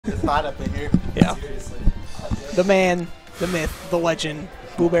hot up in here. Yeah. Seriously. The man, the myth, the legend,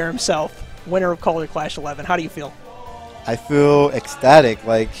 BooBear himself, winner of Calder Clash 11. How do you feel? I feel ecstatic.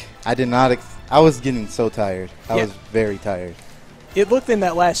 Like, I did not. I was getting so tired. I was very tired. It looked in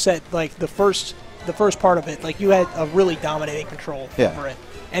that last set like the first part of it, like you had a really dominating control over it,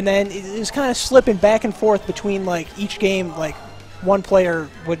 and then it was kind of slipping back and forth between like each game. Like one player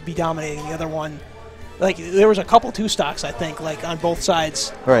would be dominating the other one. Like there was a couple two stocks, I think, like on both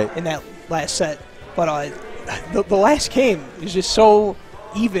sides in that last set. But the last game is just so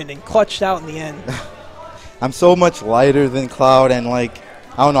even and clutched out in the end. I'm so much lighter than Cloud, and like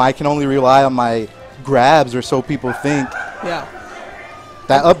I don't know, I can only rely on my grabs, or so people think. Yeah.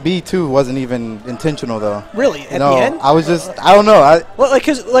 That up B too wasn't even intentional though. Really? At the end? I was just, I don't know. Well, like,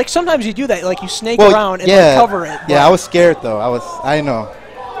 cause like sometimes you do that, like you snake around and like, cover it. Yeah, I was scared though. I know.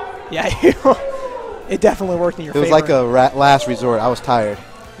 Yeah, it definitely worked in your favor. It was like a last resort. I was tired.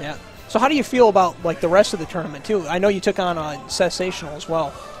 Yeah. So how do you feel about like the rest of the tournament too? I know you took on Sensational as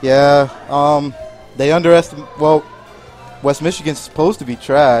well. Yeah. They underestimated. Well, West Michigan's supposed to be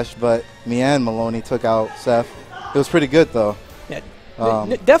trash, but me and Maloney took out Seth. It was pretty good though. Yeah.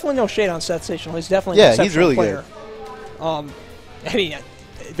 Definitely no shade on Sensational. He's definitely an he's really player. good. I mean,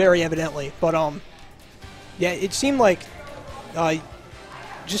 very evidently, but yeah, it seemed like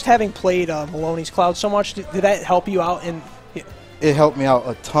just having played Maloney's Cloud so much, did that help you out? It helped me out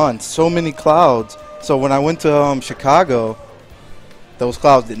a ton. So many Clouds. So when I went to Chicago, those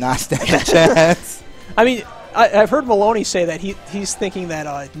Clouds did not stand a chance. I mean, I've heard Maloney say that he's thinking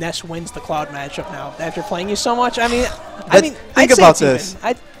that Ness wins the Cloud matchup now after playing you so much. I mean, think about this.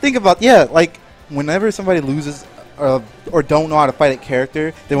 Think about like whenever somebody loses or don't know how to fight a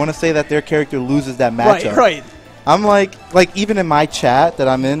character, they want to say that their character loses that matchup. Right. I'm like even in my chat that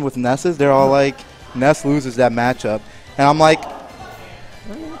I'm in with Nesses, they're all like, Ness loses that matchup, and I'm like,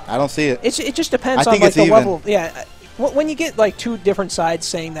 I don't see it. It just depends on like the level. Yeah. When you get like two different sides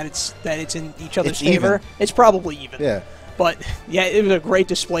saying that it's in each other's favor, it's probably even. Yeah. But yeah, it was a great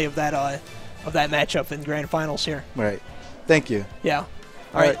display of that matchup in grand finals here. Right. Thank you. Yeah.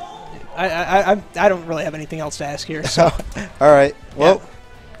 All right. I don't really have anything else to ask here. So. All right. Well,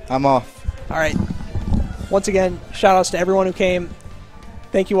 I'm off. All right. Once again, shout outs to everyone who came.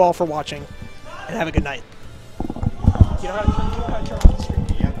 Thank you all for watching, and have a good night. You know how to turn